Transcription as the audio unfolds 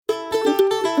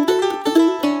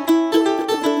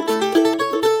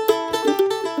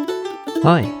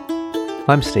Hi,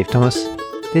 I'm Steve Thomas.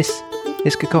 This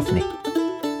is Cacophony.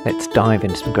 Let's dive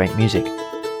into some great music.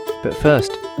 But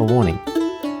first, a warning.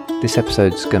 This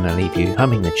episode's gonna leave you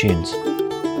humming the tunes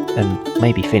and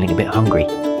maybe feeling a bit hungry.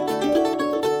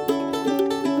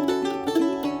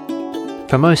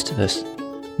 For most of us,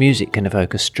 music can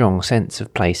evoke a strong sense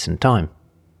of place and time.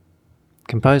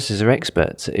 Composers are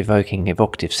experts at evoking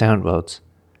evocative sound worlds,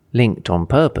 linked on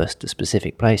purpose to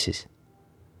specific places.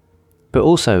 But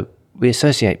also, we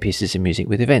associate pieces of music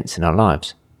with events in our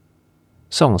lives.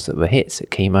 Songs that were hits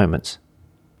at key moments.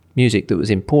 Music that was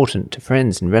important to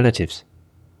friends and relatives.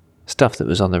 Stuff that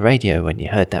was on the radio when you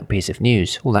heard that piece of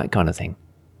news, all that kind of thing.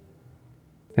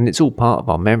 And it's all part of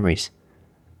our memories,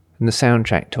 and the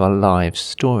soundtrack to our lives'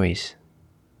 stories.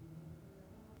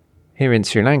 Here in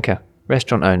Sri Lanka,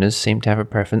 restaurant owners seem to have a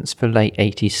preference for late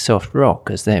 80s soft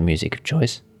rock as their music of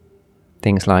choice.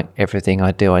 Things like Everything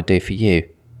I Do For You,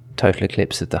 Total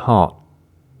Eclipse of the Heart.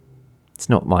 It's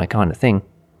not my kind of thing,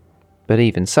 but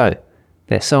even so,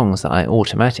 they're songs that I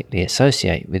automatically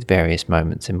associate with various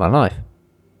moments in my life.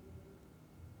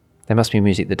 There must be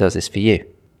music that does this for you.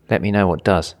 Let me know what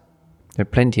does. There are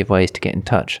plenty of ways to get in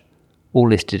touch, all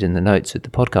listed in the notes with the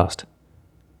podcast.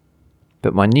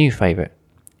 But my new favourite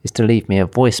is to leave me a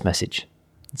voice message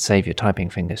and save your typing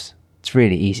fingers. It's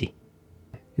really easy.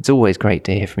 It's always great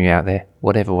to hear from you out there,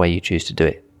 whatever way you choose to do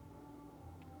it.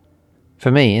 For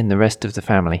me and the rest of the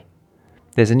family,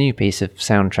 there's a new piece of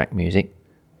soundtrack music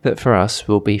that for us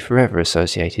will be forever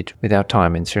associated with our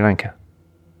time in Sri Lanka.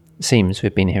 It seems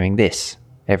we've been hearing this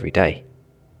every day.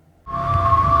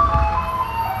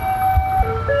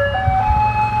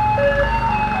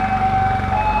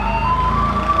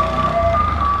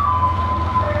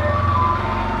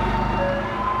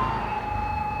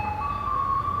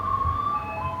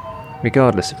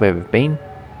 Regardless of where we've been,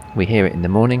 we hear it in the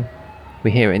morning, we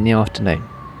hear it in the afternoon,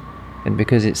 and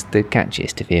because it's the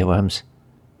catchiest of earworms,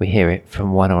 we hear it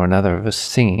from one or another of us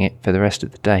singing it for the rest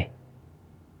of the day.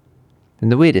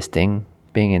 And the weirdest thing,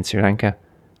 being in Sri Lanka,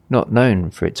 not known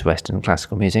for its Western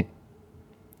classical music,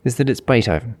 is that it's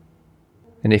Beethoven.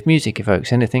 And if music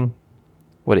evokes anything,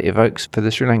 what it evokes for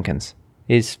the Sri Lankans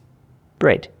is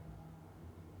bread.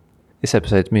 This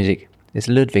episode's music is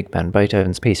Ludwig van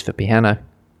Beethoven's piece for piano,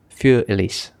 Für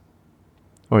Elise,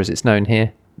 or as it's known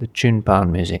here, the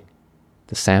Chunpan music,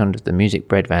 the sound of the music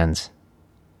bread vans.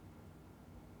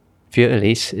 Für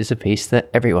Elise is a piece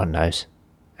that everyone knows,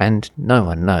 and no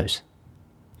one knows.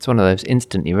 It's one of those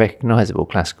instantly recognisable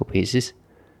classical pieces,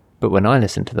 but when I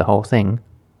listened to the whole thing,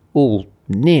 all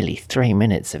nearly 3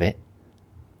 minutes of it,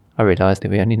 I realised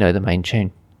that we only know the main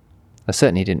tune. I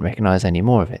certainly didn't recognise any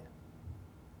more of it.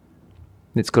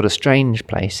 It's got a strange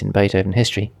place in Beethoven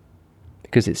history,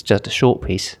 because it's just a short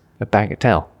piece, a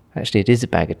bagatelle. Actually, it is a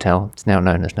bagatelle. It's now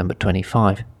known as number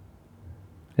 25.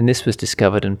 And this was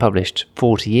discovered and published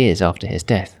 40 years after his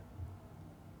death.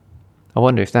 I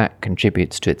wonder if that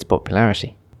contributes to its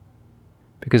popularity.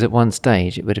 Because at one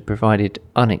stage it would have provided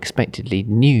unexpectedly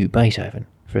new Beethoven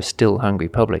for a still hungry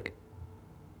public.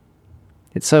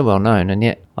 It's so well known, and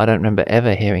yet I don't remember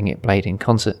ever hearing it played in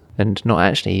concert, and not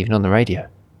actually even on the radio.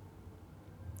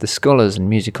 The scholars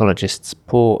and musicologists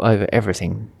pore over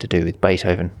everything to do with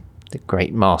Beethoven, the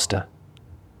great master.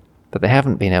 But they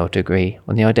haven't been able to agree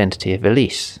on the identity of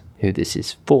Elise, who this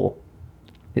is for.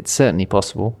 It's certainly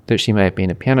possible that she may have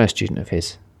been a piano student of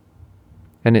his.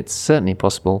 And it's certainly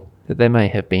possible that there may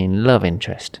have been love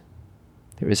interest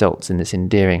that results in this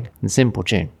endearing and simple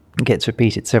tune and gets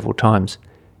repeated several times,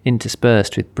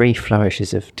 interspersed with brief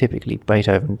flourishes of typically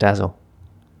Beethoven dazzle.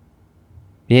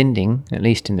 The ending, at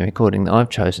least in the recording that I've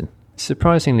chosen, is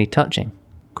surprisingly touching,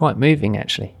 quite moving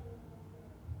actually.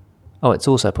 Oh, it's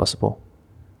also possible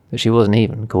that she wasn't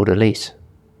even called Elise.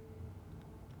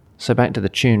 So back to the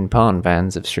Chunpan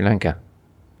vans of Sri Lanka,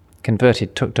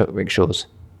 converted tuk-tuk rickshaws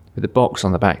with a box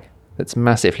on the back that's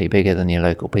massively bigger than your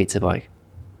local pizza bike.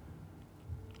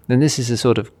 Then this is a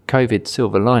sort of COVID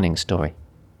silver lining story.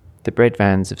 The bread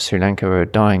vans of Sri Lanka are a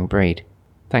dying breed,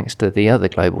 thanks to the other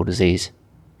global disease,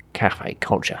 cafe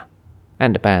culture,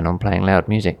 and a ban on playing loud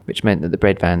music, which meant that the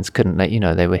bread vans couldn't let you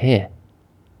know they were here.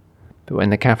 But when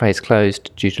the cafes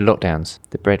closed due to lockdowns,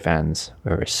 the bread vans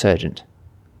were resurgent.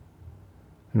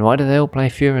 And why do they all play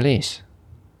Für Elise?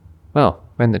 Well,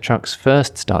 when the trucks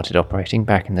first started operating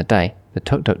back in the day, the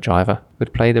tuk-tuk driver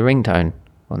would play the ringtone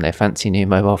on their fancy new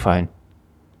mobile phone.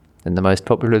 And the most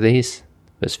popular of these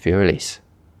was Für Elise.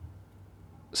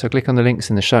 So click on the links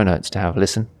in the show notes to have a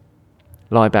listen.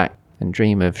 Lie back and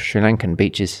dream of Sri Lankan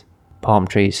beaches, palm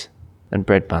trees, and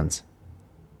bread buns.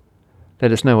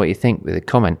 Let us know what you think with a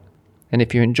comment, and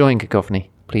if you're enjoying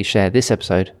Cacophony, please share this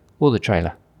episode or the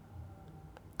trailer.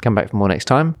 Come back for more next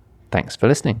time. Thanks for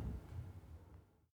listening.